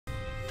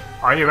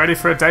Are you ready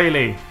for a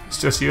daily?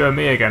 It's just you and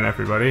me again,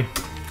 everybody.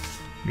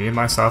 Me and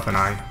myself and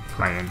I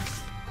playing.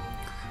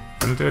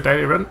 Gonna do a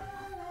daily run.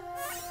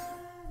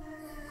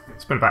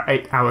 It's been about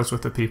 8 hours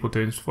worth of people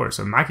doing this before. It's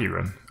a Maggie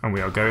run, and we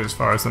are going as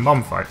far as the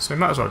mom fight, so we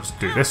might as well just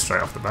do this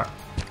straight off the bat.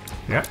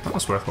 Yeah, that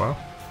was worthwhile.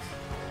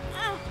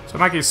 So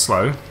Maggie's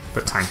slow,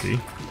 but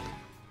tanky.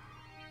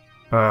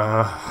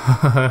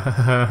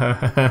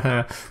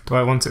 Do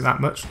I want it that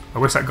much? I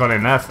wish I'd gone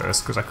in there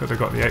first, because I could have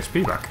got the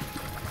HP back.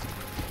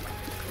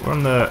 We're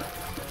on the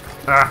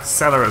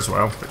cellar as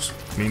well, which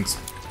means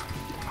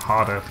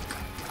harder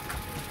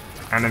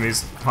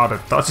enemies,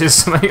 harder dodges,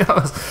 something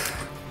else.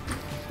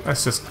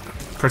 Let's just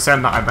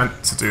pretend that I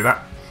meant to do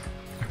that.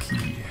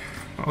 Okay.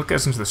 Well, it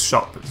gets into the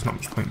shop, but there's not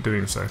much point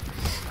doing so.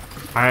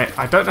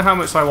 I don't know how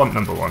much I want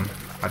number one.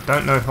 I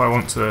don't know if I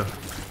want to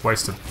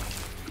waste a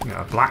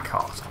black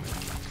heart on it.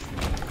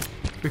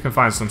 If we can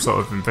find some sort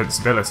of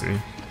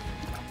invincibility,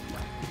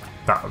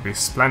 that would be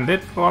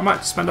splendid. Or I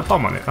might spend a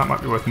bomb on it. That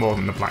might be worth more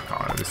than the black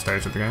heart at this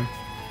stage of the game.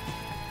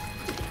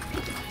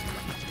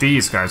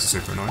 These guys are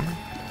super annoying.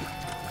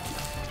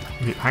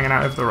 Keep hanging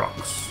out over the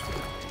rocks.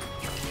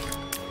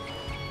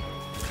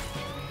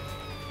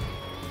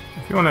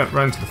 If you want to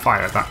run to the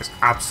fire, that is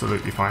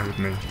absolutely fine with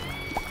me.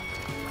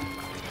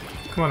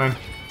 Come on then.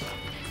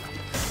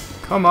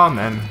 Come on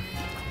then.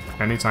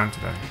 Anytime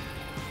today.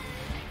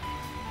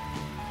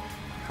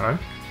 Hello?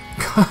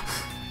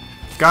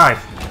 Guy!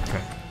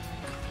 Okay.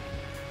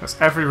 That's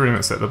every room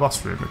except the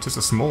boss room, which is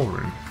a small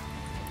room.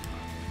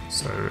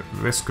 So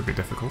this could be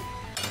difficult.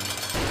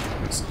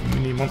 It's a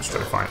mini monster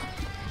fight.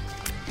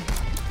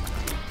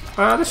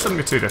 This shouldn't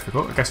be too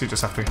difficult. I guess you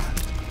just have to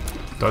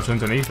dodge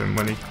underneath him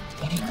when he...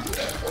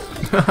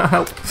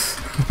 Help!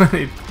 When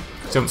he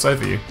jumps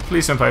over you.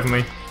 Please jump over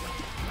me.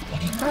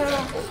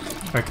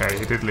 Okay,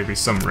 he did leave me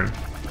some room.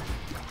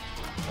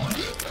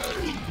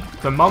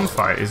 The mom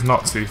fight is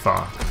not too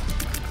far.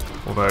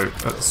 Although,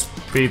 at the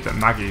speed that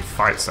Maggie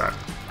fights at,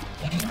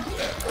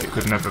 it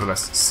could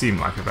nevertheless seem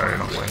like a very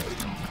long way.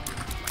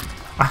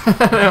 I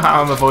don't know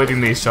how I'm avoiding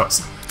these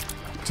shots.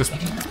 Just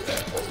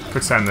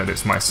pretend that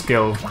it's my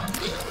skill.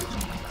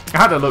 I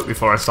had a look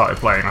before I started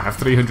playing. I have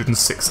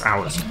 306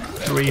 hours.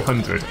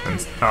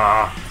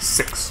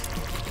 306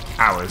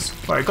 hours.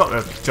 But I got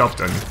the job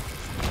done,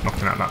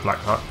 knocking out that black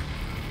heart.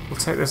 We'll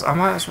take this. I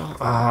might as well.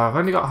 I've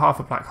only got half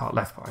a black heart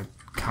left, but I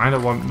kind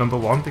of want number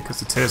one because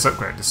the tears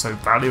upgrade is so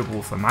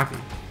valuable for Maggie.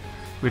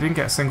 We didn't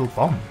get a single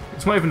bomb.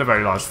 It's not even a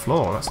very large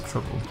floor. That's the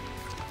trouble.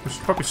 We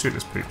should probably shoot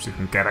this poop so we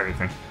can get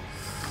anything.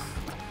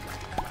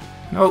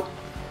 Nope.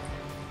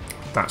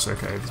 That's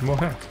okay. There's more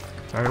here.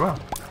 Very well.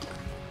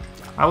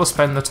 I will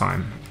spend the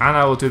time, and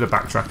I will do the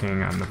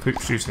backtracking and the poop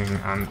shooting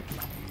and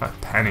a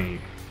penny.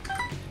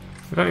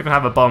 We don't even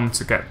have a bomb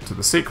to get to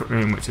the secret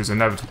room, which is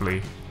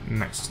inevitably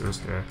next to us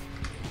here.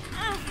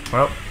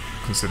 Well,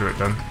 consider it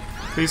done.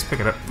 Please pick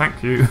it up.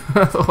 Thank you.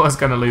 I thought I was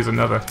going to lose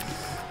another.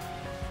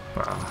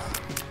 Well,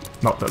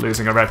 not that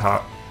losing a red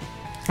heart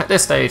at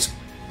this stage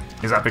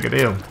is that big a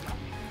deal.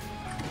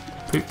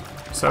 Poop.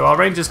 So our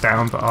range is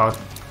down, but our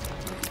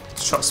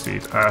shot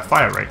speed,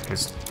 fire rate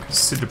is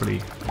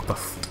considerably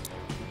buffed.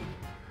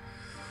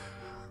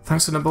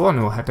 Thanks to number one,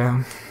 we'll head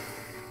down.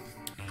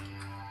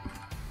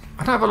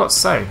 I don't have a lot to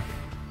say.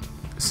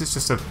 This is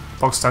just a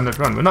bog standard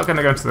run. We're not going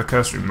to go into the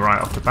curse room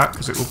right off the bat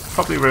because it will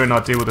probably ruin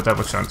our deal with the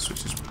devil chance,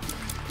 which is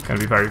going to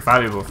be very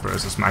valuable for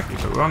us as Maggie.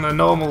 But we're on a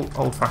normal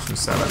old-fashioned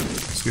cellar.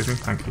 Excuse me,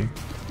 thank you.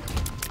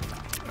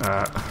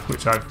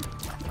 Which I've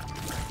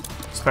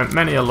spent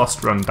many a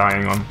lost run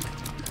dying on.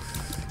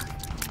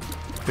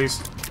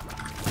 Please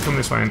come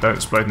this way and don't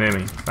explode near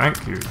me.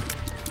 Thank you.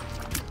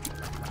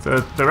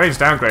 The range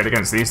downgrade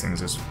against these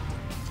things is a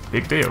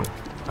big deal,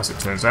 as it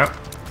turns out,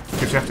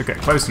 because you have to get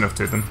close enough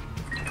to them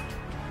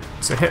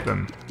to hit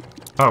them.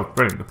 Oh,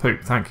 brilliant, the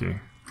poop, thank you.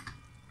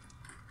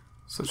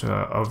 Such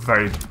a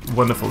very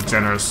wonderful,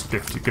 generous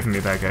gift you've given me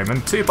there, game.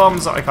 And 2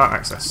 bombs that I can't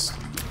access.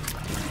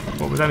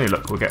 Well, with any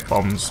luck, we'll get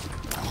bombs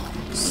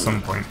at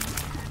some point.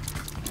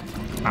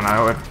 And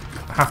I would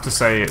have to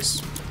say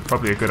it's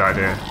probably a good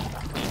idea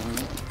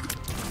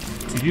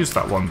to use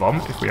that 1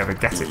 bomb if we ever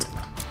get it.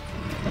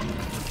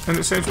 In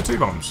exchange for 2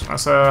 bombs.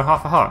 That's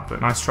half a heart,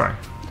 but nice try.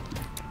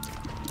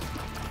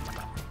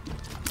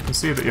 You can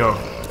see that you're,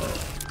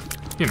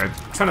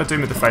 trying to do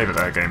me the favour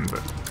there, game,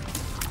 but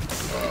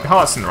your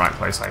heart's in the right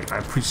place. I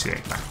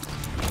appreciate that.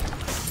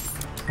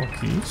 More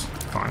keys.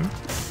 Fine.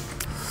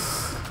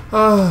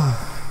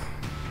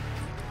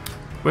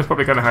 We're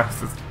probably going to have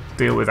to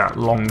deal with that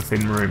long,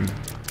 thin room.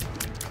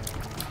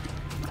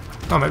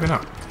 Oh, maybe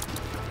not.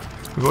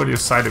 We've already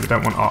decided we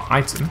don't want our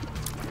item.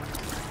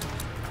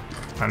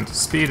 And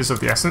speed is of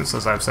the essence,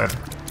 as I've said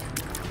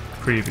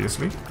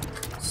previously.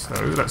 So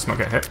let's not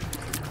get hit.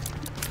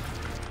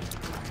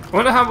 I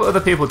wonder how other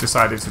people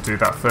decided to do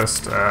that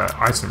first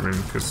item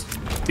room, because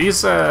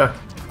these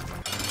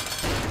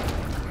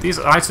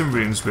item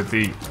rooms with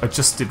the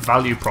adjusted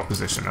value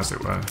proposition, as it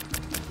were,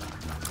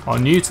 are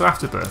new to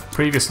Afterbirth.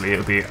 Previously, it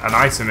would be an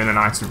item in an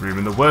item room,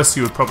 and the worst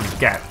you would probably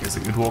get is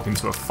that you'd walk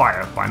into a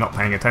fire by not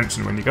paying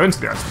attention when you go into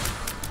the item.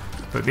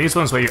 But these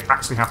ones where you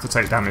actually have to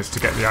take damage to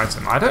get the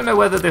item. I don't know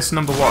whether this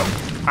number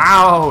 1...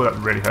 Ow! That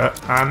really hurt.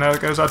 And there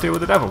goes our deal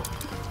with the devil.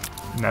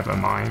 Never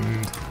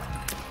mind.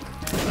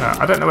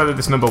 I don't know whether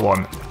this number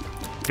 1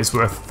 is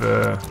worth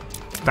the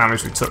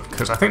damage we took,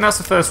 because I think that's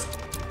the first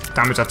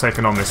damage I've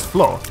taken on this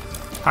floor.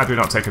 Had we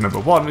not taken number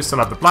 1, we still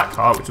have the black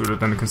heart, which would have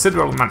done a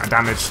considerable amount of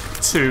damage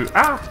to...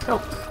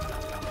 help!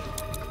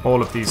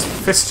 All of these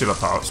fistula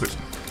parts, which,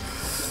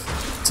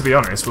 to be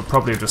honest, would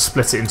probably have just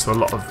split it into a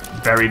lot of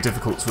very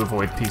difficult to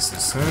avoid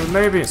pieces. So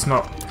maybe it's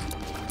not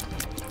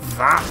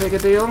that big a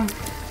deal.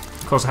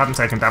 Of course, I hadn't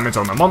taken damage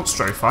on the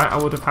Monstro fight, I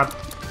would have had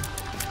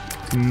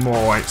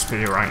more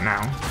HP right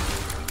now.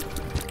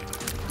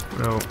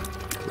 We'll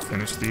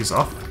finish these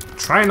off.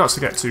 Try not to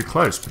get too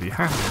close, but you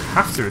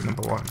have to with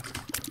number 1. I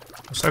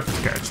was hoping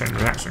to get a chain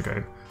reaction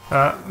going.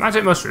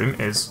 Magic Mushroom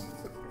is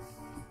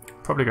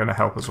probably going to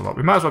help us a lot.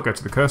 We might as well go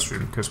to the Curse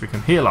Room, because we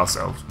can heal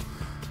ourselves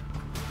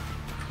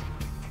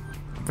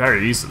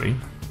very easily,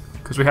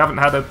 because we haven't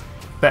had a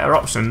better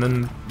option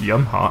than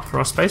Yum Heart for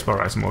our spacebar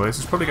item. All this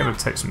is probably going to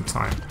take some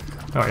time.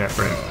 Oh yeah,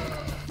 brilliant.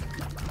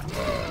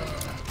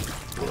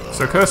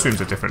 So Curse Rooms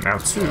are different now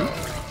too.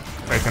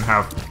 They can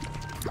have...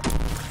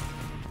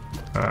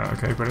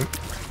 okay, brilliant.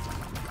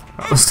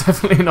 That was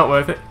definitely not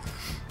worth it.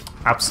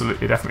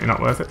 Absolutely, definitely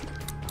not worth it.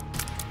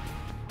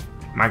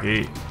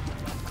 Maggie,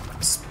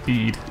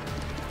 speed.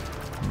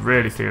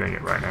 Really feeling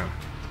it right now.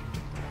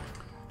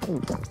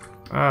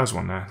 There's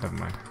one there, never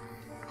mind.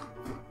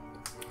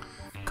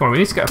 Come on, we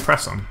need to get a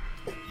press on.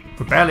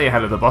 We're barely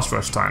ahead of the boss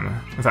rush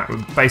timer. In fact,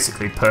 we're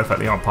basically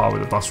perfectly on par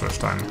with the boss rush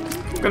timer.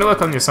 I'm going to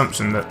work on the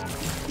assumption that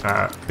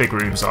big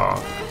rooms are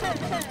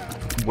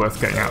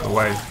worth getting out of the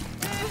way.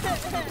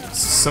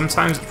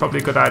 Sometimes it's probably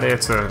a good idea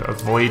to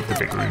avoid the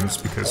big rooms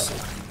because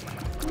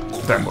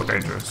they're more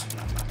dangerous.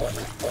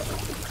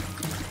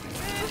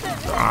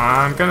 But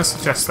I'm going to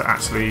suggest that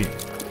actually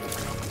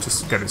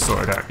just get it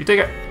sorted out. You do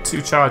get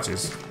 2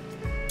 charges,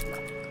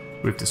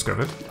 we've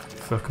discovered,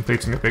 for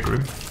completing a big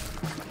room.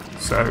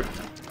 So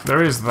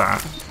there is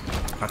that.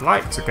 I'd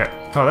like to get...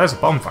 Oh, there's a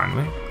bomb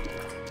finally.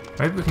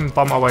 Maybe we can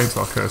bomb our way into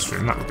our Curse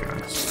Room, that would be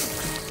nice.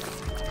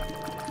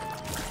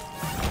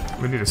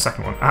 We need a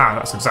second one.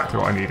 That's exactly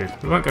what I needed.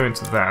 We won't go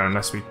into there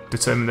unless we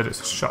determine that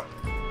it's a shop.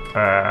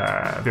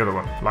 The other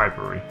one,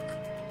 library.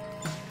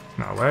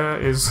 Now, where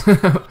is...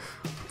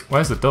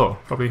 Where's the door?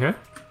 Probably here?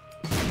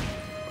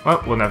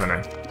 Well, we'll never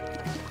know.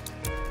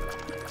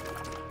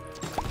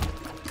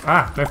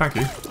 No thank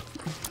you.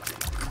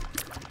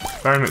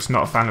 Very much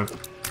not a fan of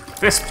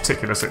this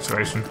particular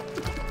situation.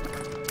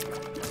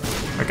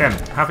 Again,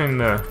 having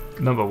the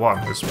number 1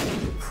 has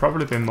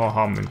probably been more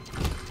harm than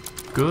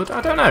good.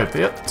 I don't know.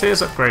 The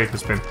Tears upgrade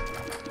has been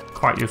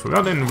quite useful.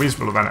 We're doing a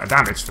reasonable amount of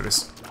damage for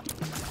this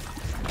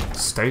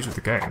stage of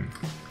the game.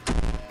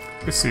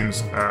 This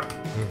seems...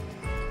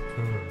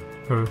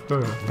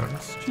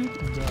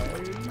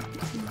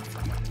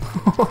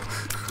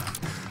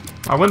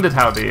 I wondered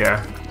how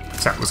the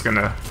chat was going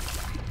to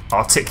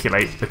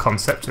articulate the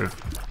concept of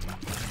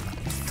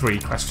 3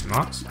 question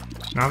marks.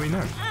 Now we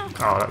know.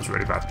 Oh, that was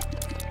really bad.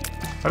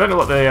 I don't know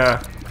what the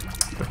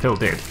pill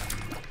did.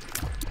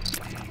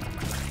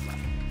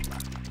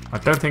 I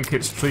don't think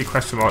it's 3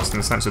 question marks in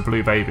the sense of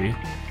blue baby.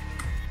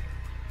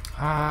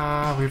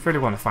 We really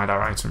want to find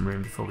our item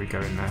room before we go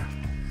in there.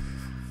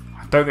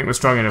 I don't think we're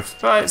strong enough.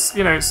 But it's,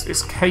 you know,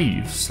 it's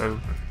caves, so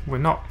we're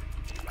not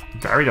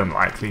very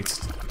unlikely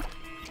to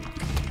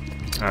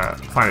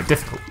find it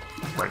difficult.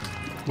 Wait,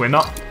 we're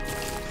not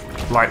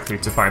likely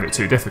to find it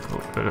too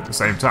difficult, but at the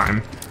same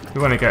time,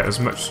 we want to get as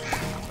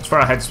far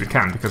ahead as we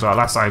can, because our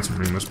last item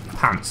room was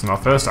pants, and our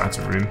first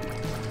item room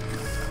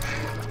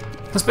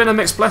has been a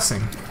mixed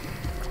blessing.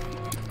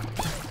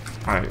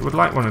 I would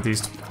like one of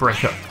these to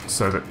break up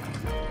so that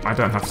I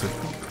don't have to...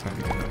 There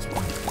we go, that's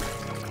one.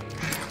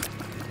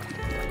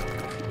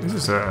 This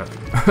is a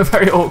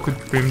very awkward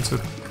room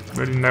to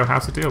really know how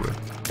to deal with.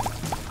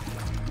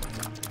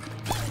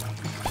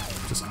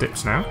 Just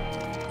dips now.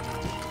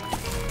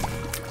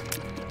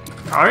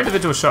 Our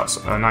individual shots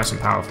are nice and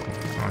powerful.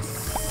 I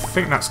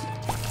think that's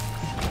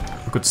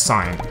a good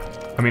sign.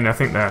 I mean, I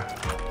think they're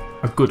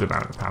a good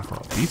amount of powerful.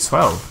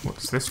 D12, what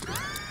does this do?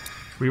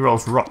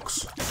 Rerolls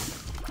rocks.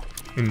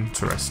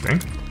 Interesting.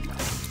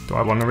 Do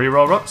I want to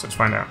reroll rocks? Let's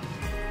find out.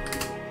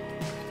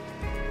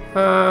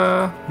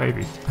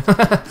 Maybe.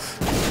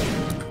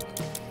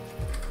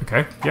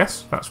 Okay,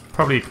 yes, that's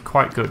probably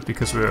quite good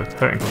because we're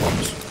hurting the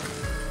bombs.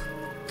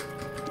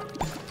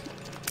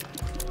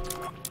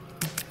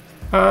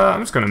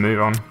 I'm just going to move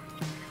on.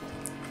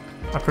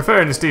 I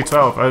prefer this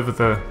D12 over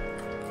the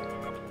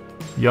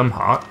Yum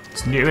Heart.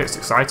 It's new, it's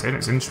exciting,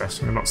 it's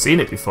interesting. I've not seen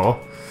it before.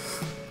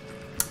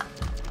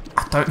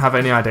 I don't have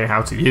any idea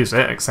how to use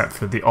it, except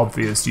for the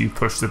obvious you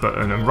push the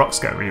button and rocks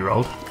get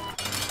re-rolled.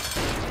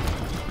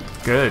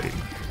 Goody.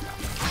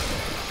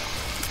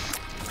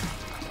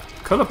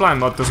 Colourblind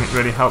mod doesn't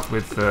really help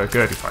with the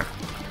Gurdy fight.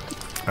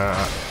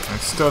 I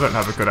still don't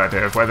have a good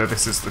idea of whether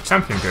this is the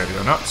champion Gurdy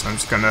or not, so I'm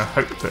just going to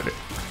hope that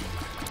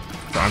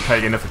I'm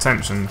paying enough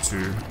attention to,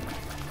 you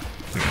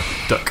know,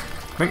 duck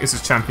think this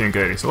is Champion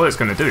Gurley, so all it's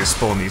going to do is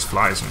spawn these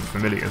flies and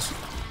familiars.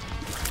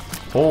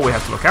 All we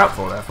have to look out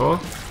for, therefore,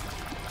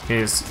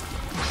 is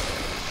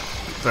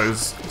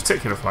those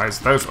particular flies,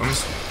 those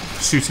ones,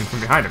 shooting from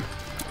behind him.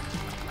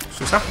 Which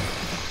just happened.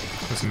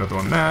 There's another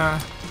one there.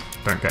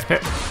 Don't get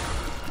hit.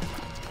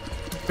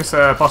 This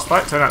boss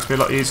fight turned out to be a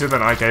lot easier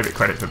than I gave it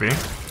credit for being.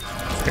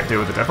 Just get deal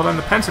with the devil, and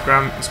the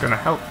pentagram is going to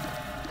help.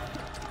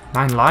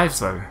 9 lives,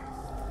 though.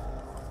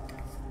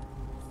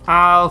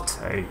 I'll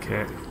take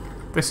it.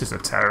 This is a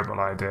terrible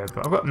idea,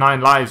 but I've got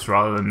 9 lives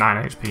rather than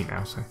 9 HP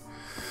now, so...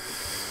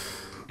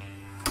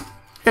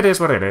 It is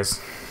what it is.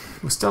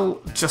 We're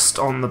still just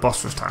on the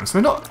boss rush time, so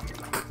we're not...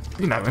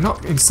 You know, we're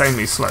not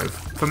insanely slow.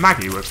 For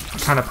Maggie, we're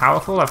kind of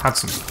powerful. I've had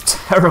some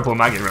terrible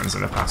Maggie runs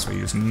in the past where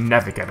you just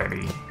never get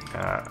any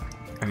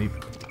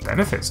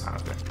benefits out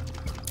of it.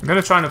 I'm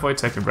going to try and avoid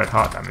taking red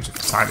heart damage if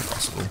it's highly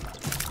possible,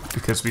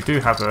 because we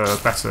do have a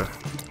better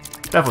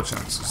devil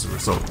chance as a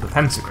result of the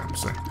pentagram,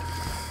 so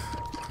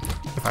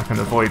if I can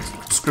avoid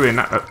screwing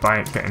that up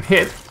by getting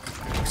hit,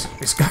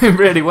 it's going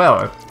really well.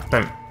 I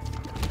don't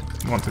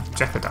want to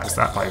jeopardise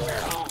that by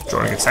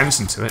drawing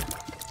attention to it.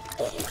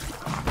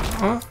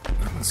 Oh,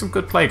 there's some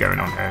good play going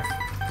on here,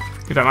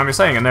 if you don't mind me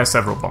saying, and there's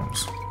several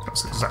bombs.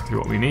 That's exactly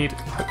what we need.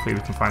 Hopefully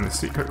we can find the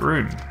secret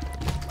room.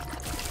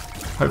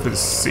 Hopefully this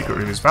secret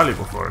room is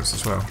valuable for us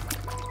as well.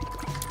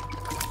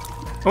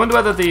 I wonder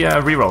whether the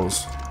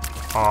rerolls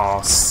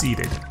are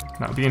seeded.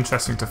 That would be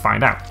interesting to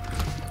find out,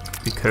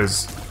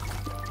 because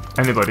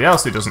anybody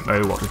else who doesn't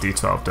know what the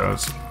D12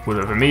 does would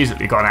have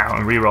immediately gone out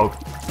and rerolled,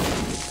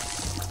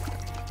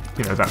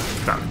 you know, that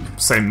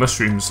same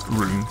mushrooms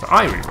room that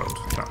I rerolled.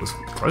 That was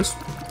close.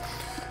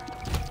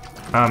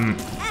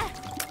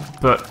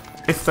 But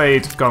if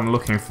they'd gone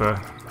looking for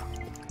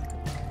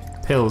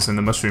pills in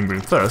the mushroom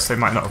room first, they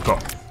might not have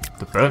got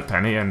the burnt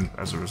penny, and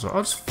as a result,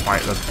 I'll just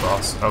fight the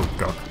boss. Oh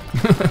god.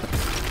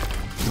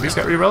 Did these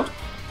get rerolled?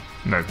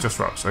 No, just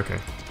rocks, okay.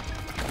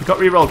 We got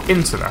rerolled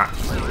into that.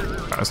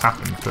 That has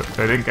happened, but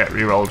they didn't get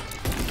rerolled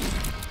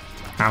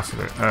out of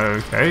it.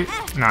 Okay,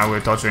 now we're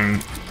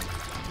dodging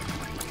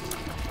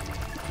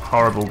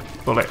horrible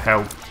bullet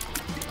hell.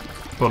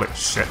 Bullet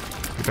shit,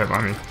 if you don't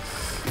mind me.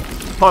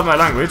 Pardon my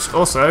language.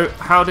 Also,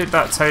 how did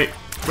that take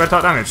red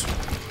dot damage?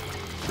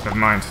 Never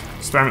mind.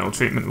 Experimental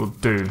treatment will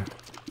do.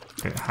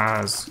 It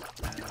has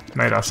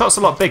made our shots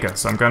a lot bigger,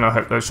 so I'm going to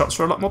hope those shots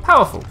are a lot more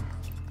powerful.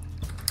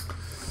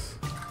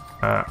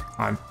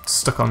 I'm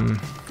stuck on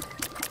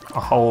a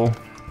hole.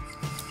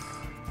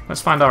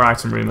 Let's find our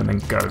item room and then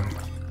go.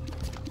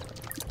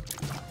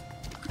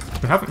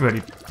 We haven't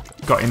really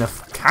got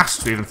enough cash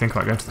to even think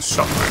about going to the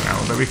shop right now,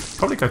 although we could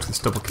probably go to this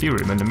double key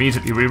room and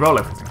immediately re-roll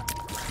everything.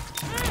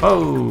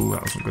 Oh,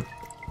 that wasn't good.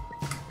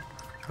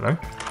 Hello?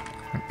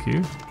 Thank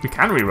you. We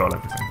can re-roll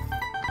everything.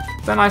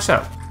 Then I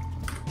shall.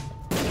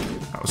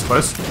 That was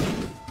close.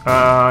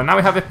 Now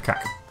we have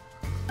Ipecac.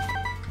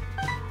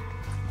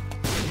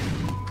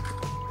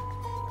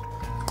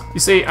 You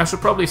see, I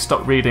should probably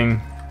stop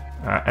reading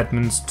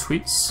Edmund's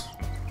tweets,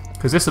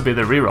 because this will be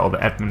the reroll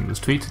that Edmund had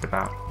tweeted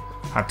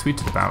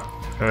about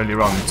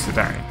earlier on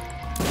today.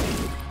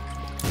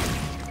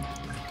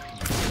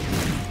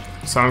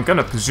 So I'm going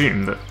to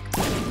presume that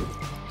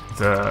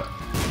the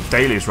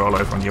dailies roll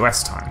over on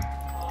US time,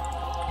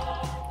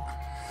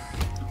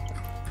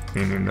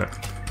 meaning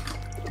that...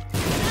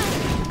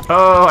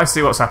 Oh, I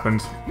see what's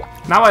happened.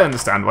 Now I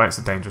understand why it's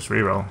a dangerous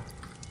reroll.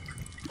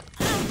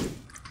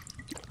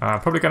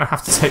 Probably going to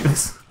have to take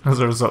this as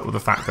a result of the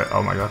fact that...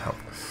 Oh my god, help.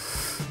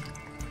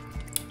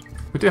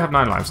 We do have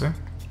 9 lives here.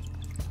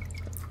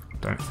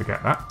 Don't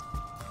forget that.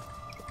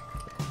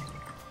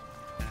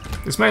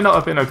 This may not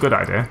have been a good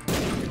idea,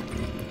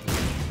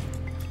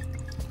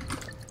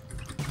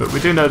 but we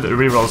do know that the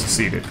rerolls are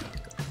seeded.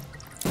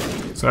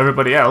 So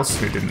everybody else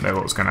who didn't know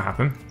what was going to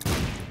happen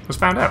was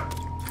found out.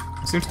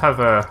 I seem to have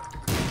a...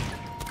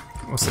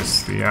 What's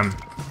this? The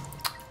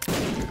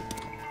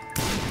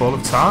ball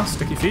of tar?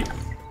 Sticky feet?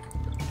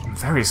 I'm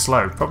very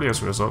slow, probably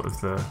as a result of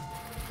the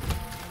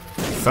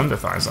thunder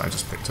thighs that I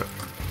just picked up.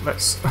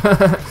 Let's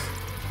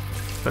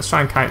let's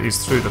try and kite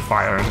these through the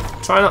fire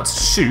and try not to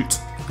shoot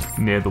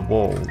near the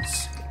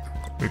walls.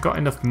 We've got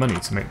enough money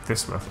to make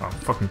this worth. Oh,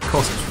 fucking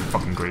course it's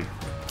fucking green.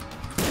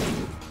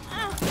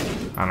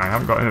 And I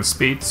haven't got enough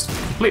speed to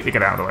completely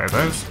get out of the way of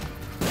those.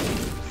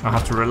 I'll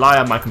have to rely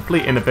on my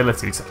complete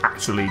inability to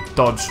actually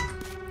dodge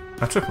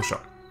a triple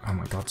shot. Oh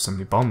my god, so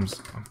many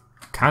bombs. I'm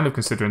kind of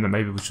considering that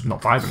maybe we should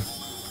not buy them.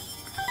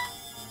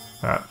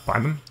 Buy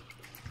them?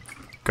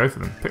 Go for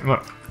them. Pick them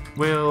up.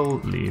 We'll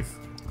leave.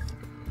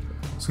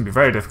 It's going to be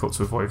very difficult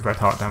to avoid red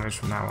heart damage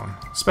from now on.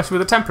 Especially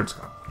with a temperance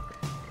card,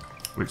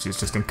 which is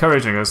just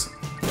encouraging us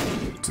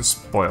to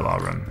spoil our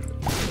run.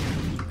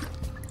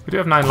 We do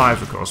have 9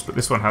 lives, of course, but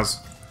this one has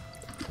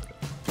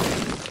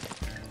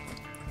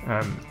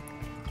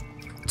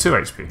 2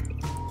 HP,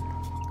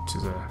 which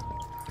is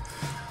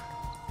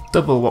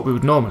double what we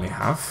would normally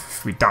have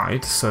if we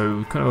died, so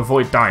we kind of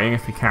avoid dying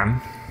if we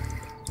can.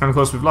 And of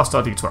course we've lost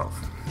our D12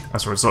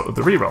 as a result of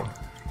the reroll.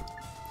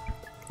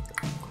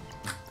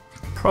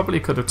 Probably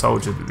could have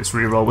told you that this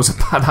reroll was a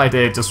bad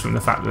idea just from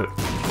the fact that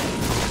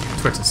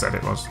Twitter said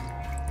it was.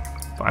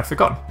 But I've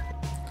forgotten.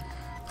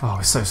 Oh,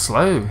 it's so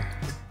slow.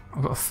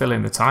 I've got to fill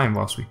in the time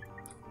whilst we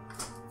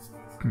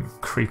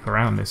creep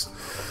around this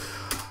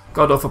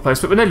god-awful place.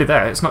 But we're nearly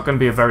there. It's not going to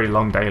be a very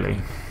long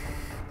daily.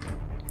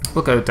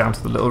 We'll go down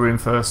to the little room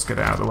first, get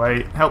it out of the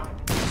way. Help!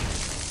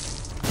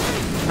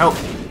 Help!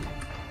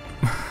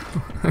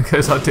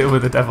 Because I'll deal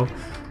with the devil.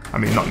 I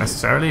mean, not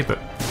necessarily, but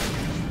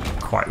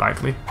quite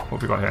likely.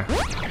 What have we got here?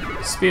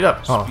 Speed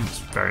up! Oh,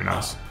 very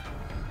nice.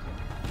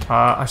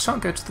 I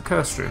shan't go to the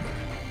cursed room.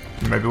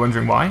 You may be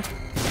wondering why.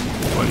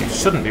 Well, you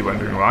shouldn't be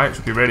wondering why. It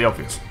should be really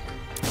obvious.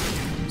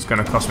 It's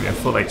going to cost me a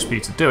full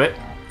HP to do it.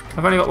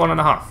 I've only got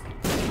 1.5.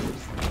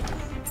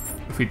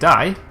 If we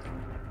die,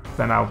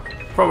 then I'll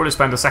probably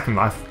spend a second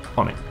life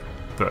on it.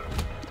 But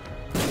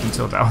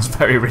until that was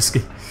very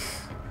risky.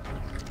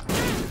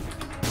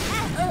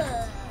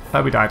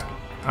 There we died.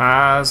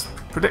 As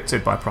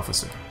predicted by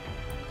prophecy.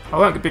 I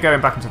won't be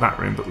going back into that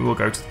room, but we will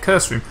go to the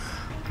curse room.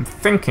 I'm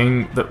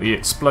thinking that we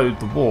explode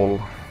the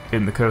wall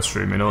in the curse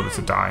room in order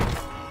to die.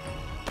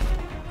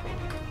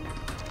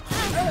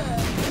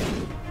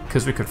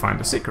 Because we could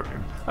find a secret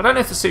room. I don't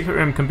know if the secret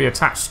room can be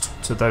attached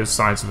to those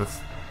sides of a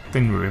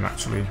thin room,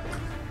 actually.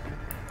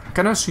 I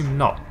can assume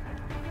not.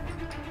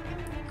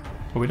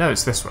 Well, we know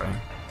it's this way.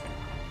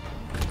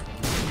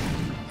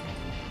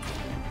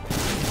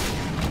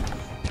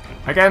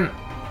 Again,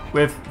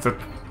 with the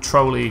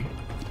trolley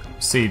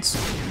seeds.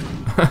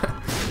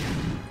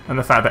 And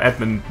the fact that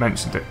Edmund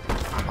mentioned it.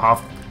 I'm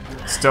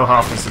still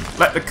half innocent.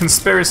 Let the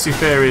conspiracy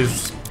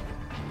theories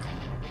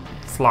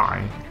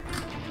fly.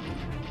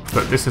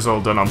 But this is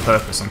all done on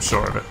purpose, I'm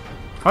sure of it.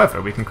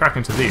 However, we can crack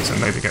into these and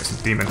maybe get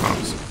some demon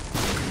hearts.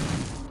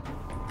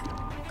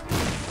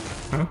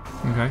 Oh,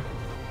 okay.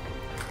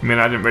 I mean,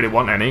 I didn't really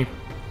want any.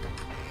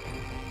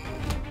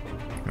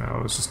 No,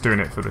 I was just doing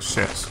it for the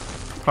shits.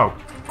 Oh,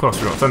 of course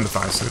we've got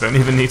Thunderfires, so we don't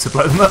even need to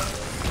blow them up.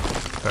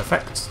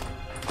 Perfect.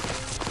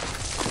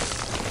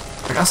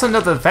 Like, that's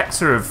another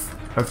vector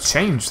of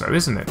change, though,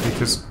 isn't it?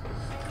 Because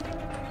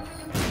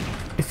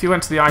if you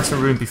went to the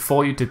item room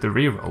before you did the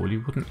reroll,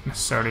 you wouldn't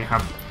necessarily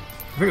have...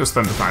 I think it was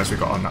Thunderfires we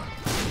got on that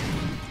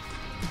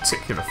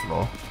particular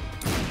floor.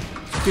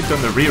 If you'd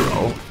done the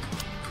reroll...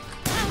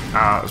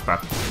 Ah, that was bad.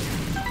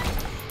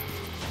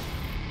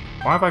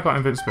 Why have I got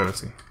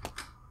invincibility?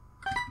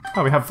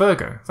 Oh, we have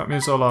Virgo. That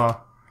means all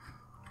our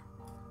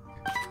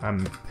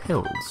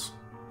pills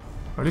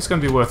are at least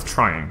going to be worth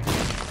trying.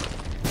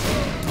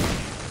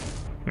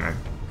 You know,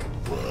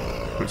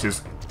 which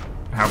is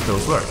how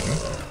pills work.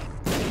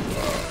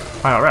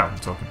 IRL, I'm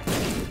talking.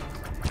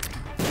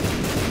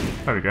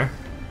 There we go.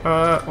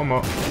 One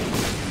more.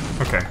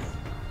 Okay.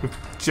 We've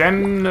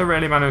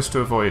generally managed to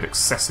avoid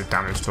excessive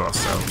damage to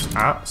ourselves.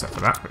 Ah, except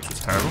for that, which was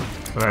terrible.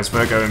 Well, there's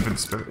Virgo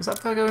Invincibility. Is that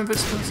Virgo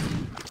Invincibility?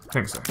 I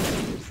think so.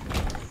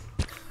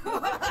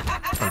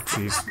 Oh,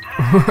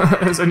 jeez.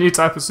 There's a new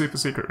type of super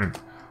secret room.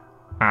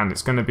 And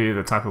it's going to be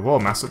the type of wall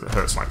master that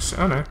hurts like shit.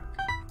 Oh no.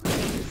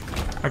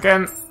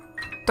 Again,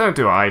 don't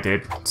do what I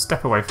did.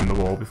 Step away from the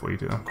wall before you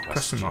do that.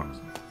 Question marks.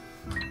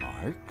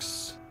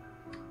 Marks?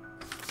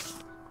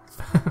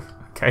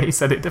 Okay, he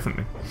said it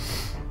differently.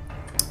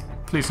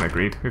 Please no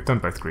greed. We've done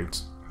both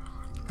greeds.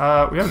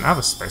 We don't have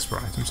a space bar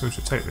item, so we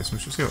should take this. We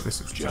should see what this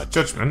is.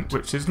 Judgment,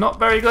 which is not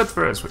very good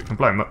for us. We can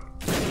blow him up.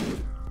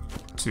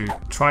 To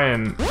try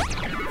and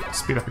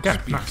speed up again.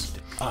 Nice.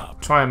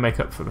 Try and make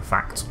up for the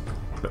fact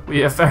that we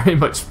have very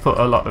much put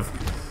a lot of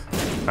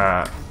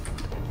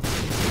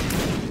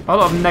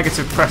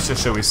negative pressure,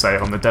 shall we say,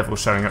 on the devil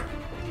showing up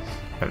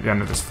at the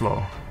end of this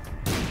floor.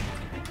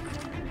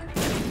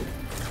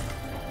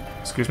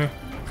 Excuse me?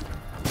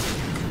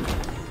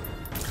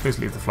 Please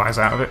leave the flies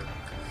out of it.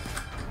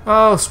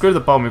 Oh, screw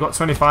the bomb. We've got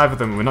 25 of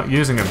them and we're not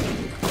using them.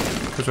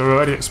 Because we're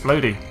already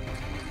exploding.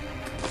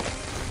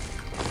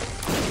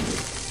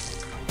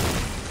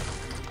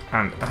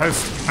 And a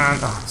host. And...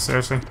 oh,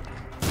 seriously?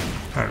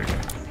 There we go.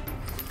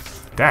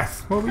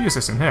 Death. Well, we use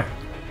this in here.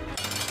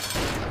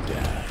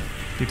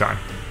 You die.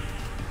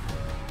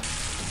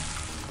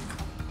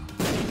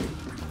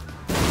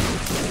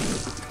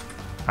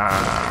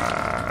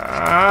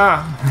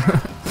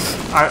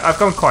 I've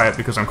gone quiet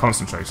because I'm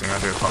concentrating, I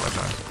do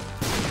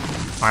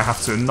apologise. I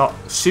have to not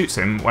shoot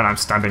him when I'm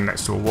standing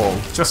next to a wall,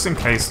 just in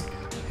case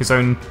his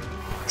own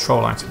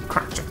troll item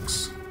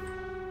crackjacks.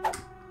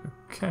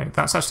 Okay,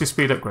 that's actually a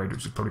speed upgrade,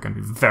 which is probably going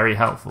to be very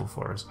helpful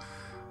for us.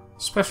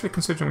 Especially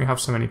considering we have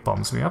so many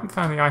bombs and we haven't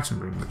found the item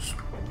room, which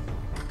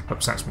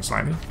upsets me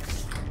slightly.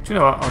 Do you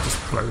know what? I'll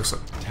just blow this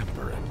up.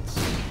 Temperance.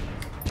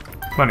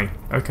 Money,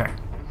 okay.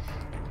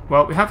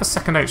 Well, we have a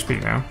second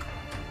HP now.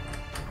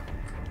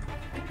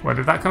 Where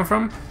did that come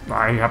from?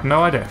 I have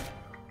no idea.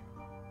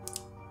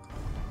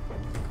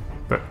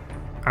 But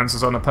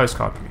answers on a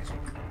postcard, please.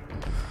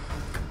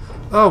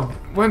 Oh,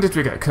 when did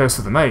we get Curse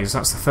of the Maze?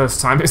 That's the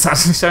first time it's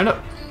actually shown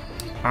up.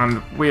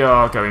 And we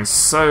are going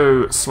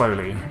so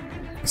slowly.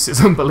 This is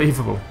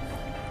unbelievable.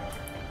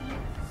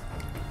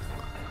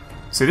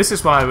 See, this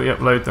is why we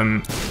upload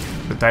them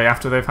the day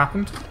after they've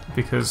happened.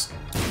 Because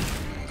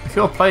if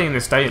you're playing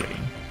this daily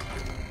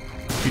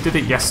if you did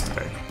it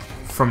yesterday,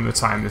 from the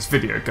time this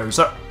video goes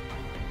up,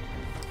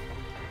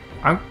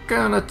 I'm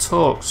gonna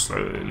talk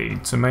slowly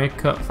to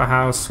make up for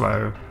how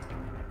slow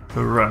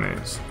the run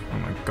is. Oh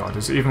my god,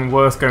 is it even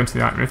worth going to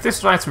the item room? If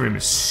this item room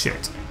is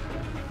shit,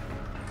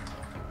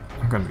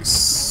 I'm gonna be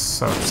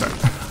so upset.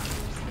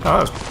 Oh,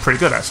 that was pretty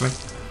good actually.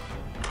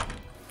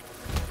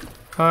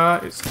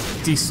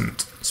 It's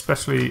decent,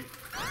 especially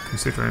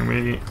considering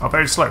we are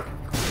very slow.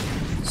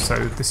 So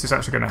this is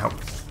actually going to help.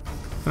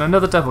 And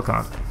another devil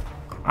card.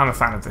 I'm a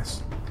fan of this.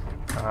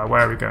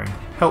 Where are we going?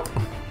 Help!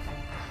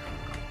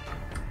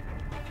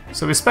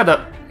 So we sped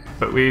up,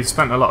 but we've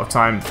spent a lot of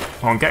time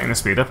on getting the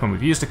speed up, and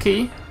we've used a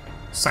key,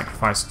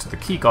 sacrificed to the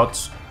key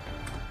gods.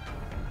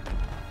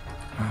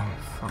 Oh,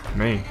 fuck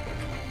me.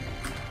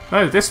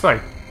 No, this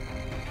way!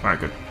 Right,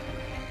 good.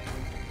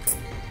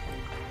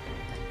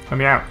 Let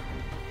me out.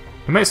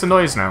 It makes a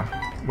noise now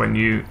when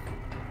you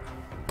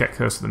get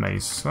Curse of the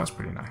Maze, so that's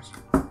pretty nice.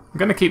 I'm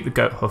going to keep the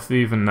goat hoof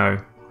even though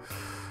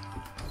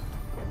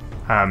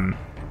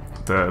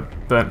the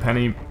burnt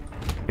penny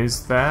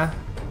is there.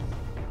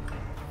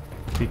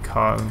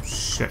 Because...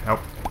 shit,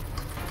 help.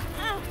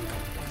 Oh,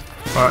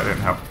 that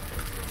didn't help.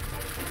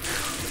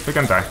 We're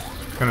going to die.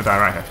 We're going to die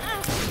right here.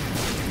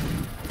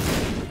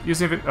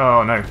 Using it...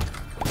 oh no.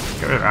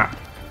 Get rid of that.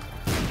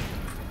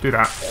 Do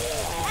that.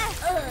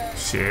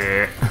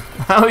 Shit.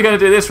 How are we going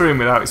to do this room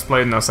without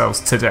exploding ourselves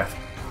to death?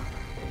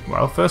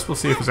 Well, first we'll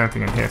see if there's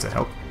anything in here to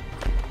help.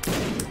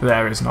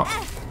 There is not.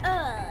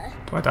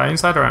 Do I die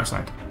inside or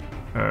outside?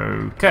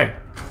 Okay.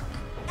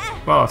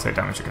 Well, I'll take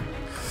damage again.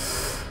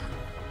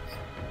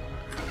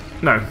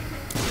 No.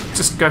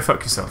 Just go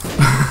fuck yourself.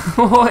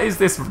 What is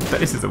this?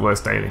 This is the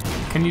worst daily.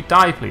 Can you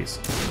die, please?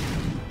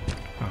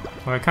 Oh,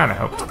 well, it kind of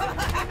helped.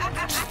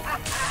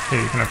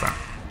 Here, you can have that.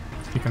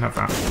 You can have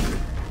that.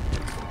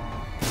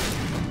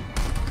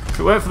 If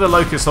it weren't for the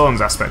Locust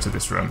Horns aspect of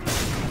this run,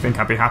 I think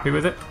I'd be happy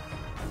with it.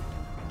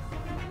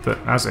 But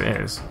as it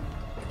is,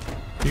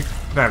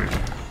 there we go.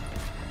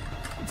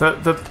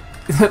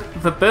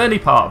 The burny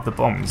part of the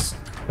bombs,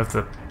 of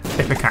the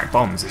Ipecac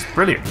bombs, is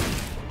brilliant.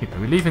 You know,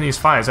 we're leaving these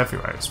fires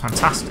everywhere. It's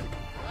fantastic.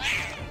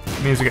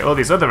 It means we get all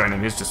these other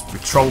enemies, just we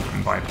troll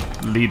them by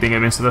leading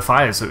them into the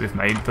fires that we've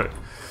made. But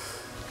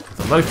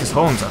the Locust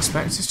Horns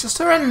aspect is just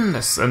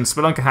horrendous, and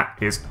Spelunker Hat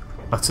is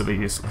utterly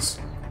useless.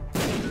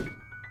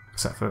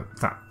 Except for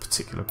that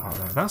particular part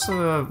there. That's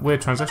a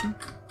weird transition.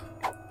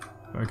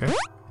 Okay.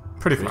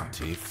 Pretty fly.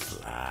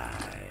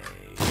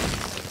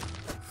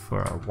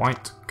 For a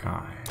white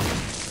guy.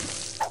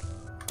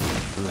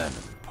 Lemon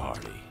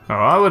party. Oh,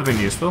 that would have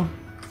been useful.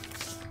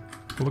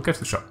 We'll go to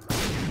the shop.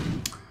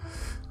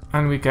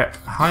 And we get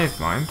Hive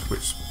Mind,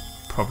 which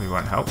probably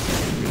won't help.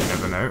 You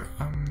never know.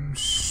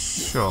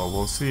 Sure,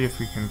 we'll see if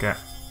we can get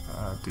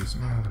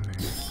decent...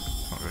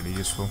 not really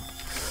useful.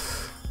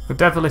 The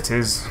devil it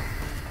is.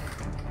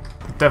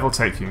 The devil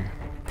take you.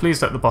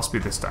 Please let the boss be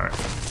this direct.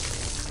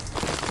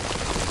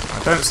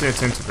 I don't see a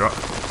Tinter Drop.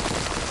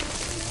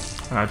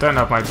 And I don't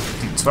have my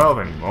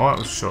D12 anymore, that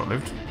was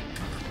short-lived.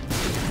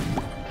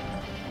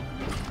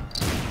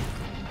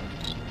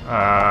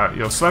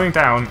 You're slowing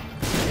down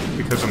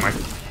because of my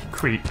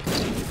creep.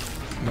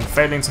 And I'm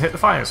failing to hit the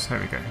fires. There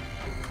we go.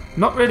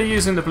 Not really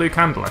using the blue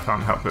candle, I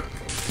can't help but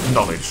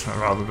knowledge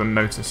rather than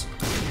notice.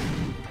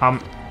 I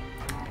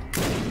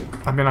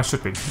mean, I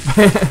should be.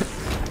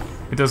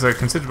 It does a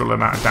considerable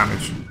amount of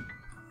damage.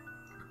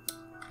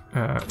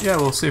 Yeah,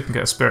 we'll see if we can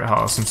get a Spirit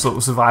Heart or some sort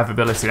of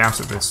survivability out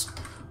of this.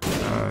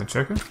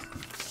 Joker?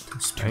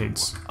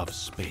 Spades. Not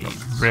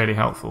really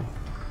helpful.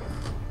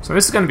 So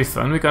this is going to be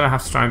fun. We're going to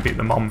have to try and beat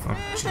the mom. Oh,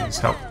 jeez,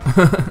 help.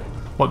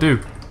 What do?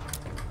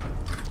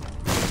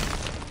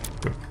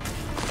 Good.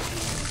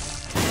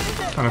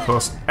 And of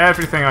course,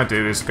 everything I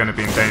do is going to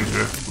be in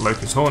danger of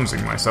Locust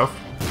Hornsing myself.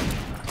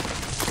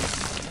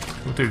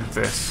 We'll do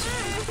this.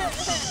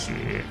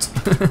 Shit.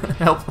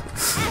 Help.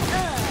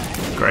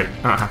 Great,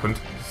 that happened.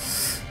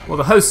 Well,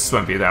 the hosts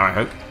won't be there, I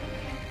hope.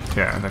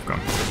 Yeah, they've gone.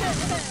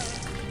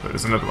 But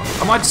there's another one.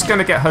 Am I just going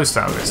to get host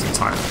out of this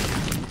entirely?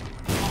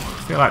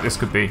 I feel like this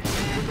could be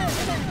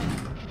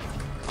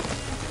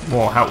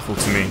more helpful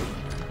to me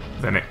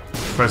than it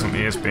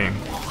presently is being.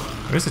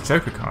 There is a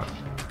Joker card.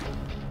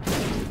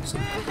 So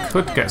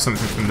we could get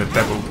something from the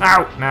devil.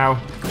 Ow! Now!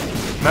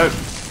 Nope.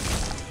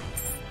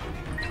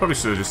 Probably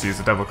should have just used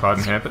the devil card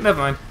in here, but never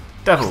mind.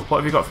 Devil, what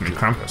have you got for me?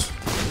 Krampus.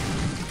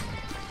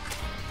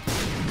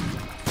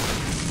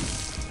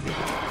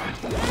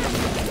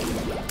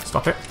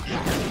 Stop it.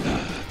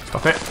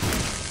 Stop it.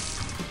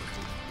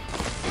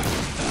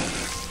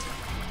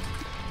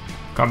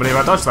 Can't believe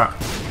I dodged that.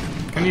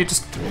 Can you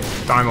just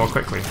die more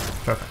quickly?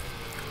 Perfect.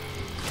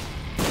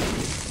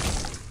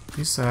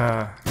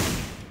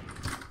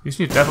 These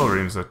new devil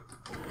rooms are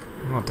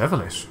more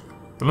devilish.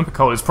 The lump of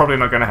coal is probably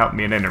not going to help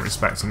me in any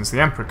respect, and it's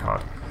the Emperor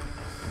card.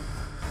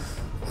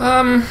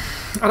 I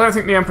don't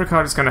think the Emperor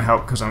card is going to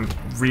help because I'm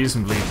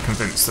reasonably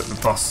convinced that the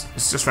boss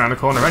is just around the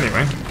corner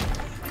anyway.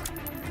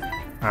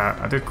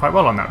 I did quite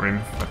well on that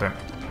room,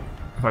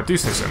 if I do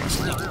say so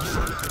myself.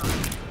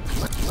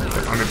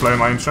 I'm going to blow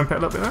my own trumpet a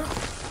little bit there.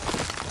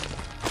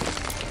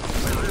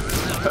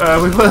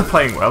 we were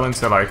playing well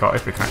until I got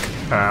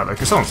Ipecac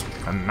Locust Horns,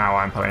 and now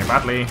I'm playing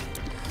badly.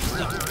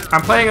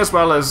 I'm playing as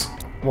well as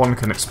one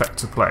can expect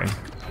to play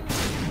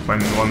when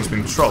one's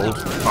been trolled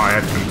by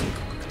Edmund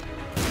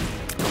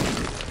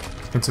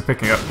into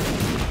picking up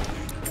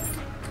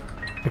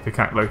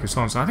Ipecac Locust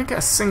Horns. And I didn't get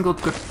a single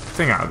good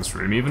thing out of this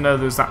room, even though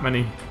there's that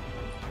many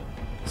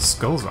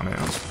skulls on it.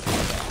 I was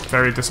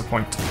very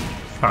disappointed.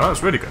 Oh, that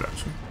was really good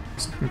actually.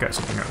 So I can get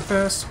something out of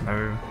this.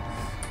 No.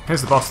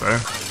 Here's the boss though.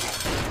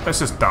 Let's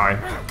just die.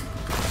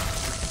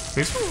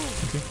 Please?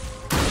 Thank you.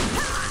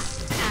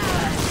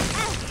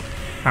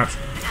 Ouch.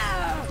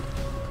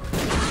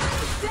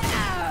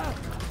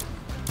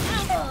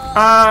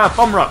 Ah,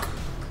 bomb rock!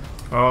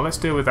 Well, let's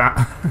deal with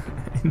that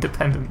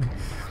independently.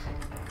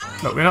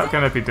 Look, we're not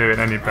going to be doing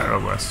any better or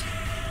worse.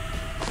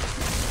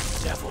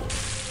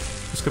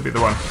 This could be the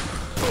one.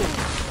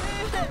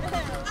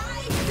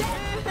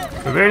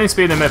 We really need to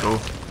be in the middle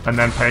and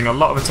then paying a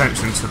lot of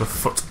attention to the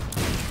foot.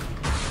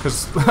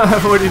 Because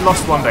I've already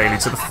lost one daily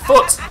to the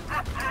foot!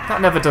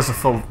 That never does a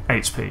full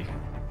HP.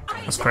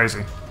 That's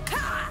crazy.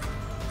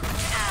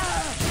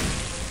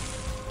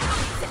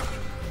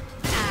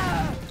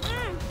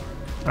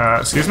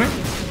 Excuse me?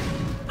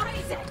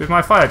 Did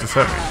my fire just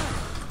hurt me?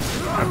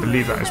 I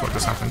believe that is what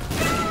just happened.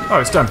 Oh,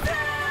 it's done.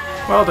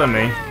 Well done,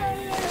 me.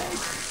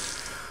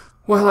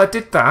 Well, I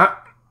did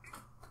that.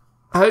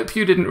 I hope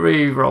you didn't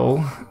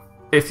re-roll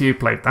if you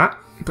played that,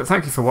 but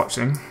thank you for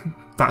watching.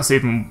 That's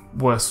even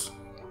worse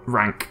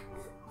rank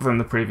than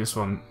the previous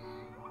one.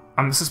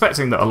 I'm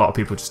suspecting that a lot of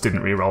people just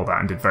didn't re-roll that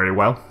and did very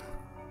well.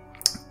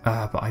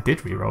 But I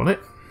did re-roll it.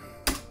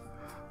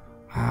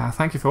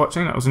 Thank you for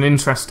watching. That was an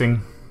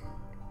interesting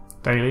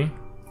daily,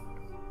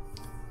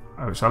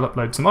 which I'll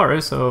upload tomorrow,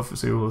 so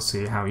obviously we'll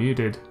see how you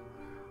did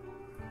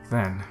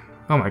then.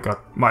 Oh my god,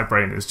 my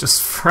brain is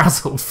just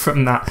frazzled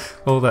from that,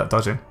 all that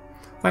dodging.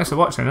 Thanks for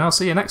watching, and I'll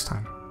see you next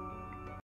time.